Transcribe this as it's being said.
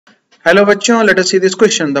Hello बच्चों, let us see this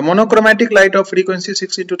question. The monochromatic light of frequency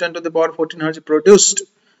 6 into 10 to the power 14 Hz produced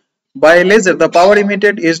by a laser. The power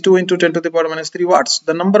emitted is 2 into 10 to the power minus 3 watts.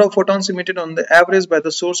 The number of photons emitted on the average by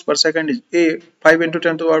the source per second is A 5 into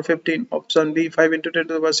 10 to the power 15, option B 5 into 10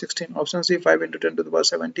 to the power 16, option C 5 into 10 to the power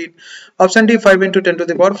 17, option D 5 into 10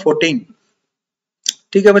 to the power 14.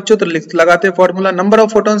 ठीक है बच्चों, तो लगाते हैं formula. Number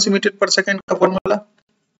of photons emitted पर second का formula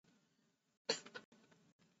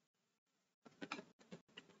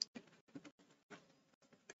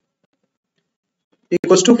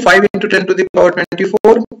equals to 5 into 10 to the power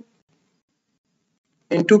 24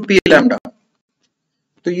 into p lambda.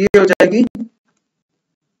 तो ये हो जाएगी,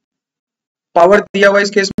 पावर दिया हुआ इस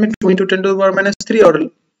केस में 2 into 10 to the power minus 3 और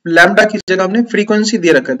लैम्डा की जगह हमने फ्रीक्वेंसी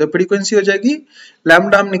दे रखा है, तो फ्रीक्वेंसी हो जाएगी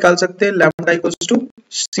लैम्डा. हम निकाल सकते हैं lambda equals to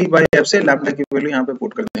c by f से लैम्डा की वैल्यू यहाँ पे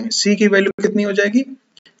पुट कर देंगे. c की वैल्यू कितनी हो जाएगी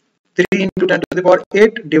 3 into 10 to the power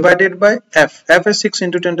 8 divided by f. f है 6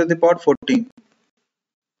 into 10 to the power 14.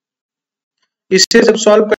 इससे जब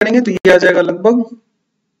सॉल्व करेंगे तो ये आ जाएगा लगभग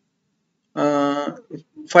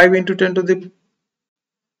 5 into 10 to the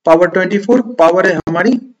power 24. Power है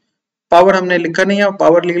हमारी, पावर हमने लिखा नहीं है,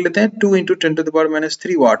 पावर लिख लेते हैं 2 into 10 to the power minus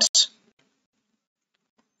 3 watts,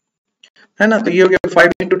 है ना. तो ये हो गया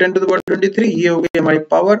 5 into 10 to the power 23, ये हो गई हमारी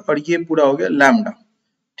पावर और ये पूरा हो गया लैम्डा.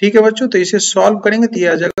 ठीक है बच्चों, तो इसे सॉल्व करेंगे तो ये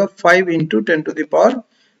आ जाएगा 5 into 10 to the power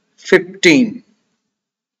 15.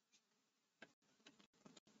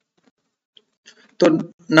 तो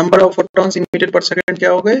नंबर ऑफ फोटॉन्स इमिटेड पर सेकंड क्या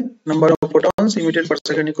हो गए, नंबर ऑफ फोटॉन्स इमिटेड पर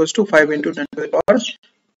second equals to 5 into 10 to the power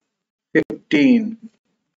 15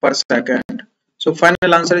 per second. So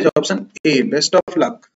final answer is option A. Best of luck.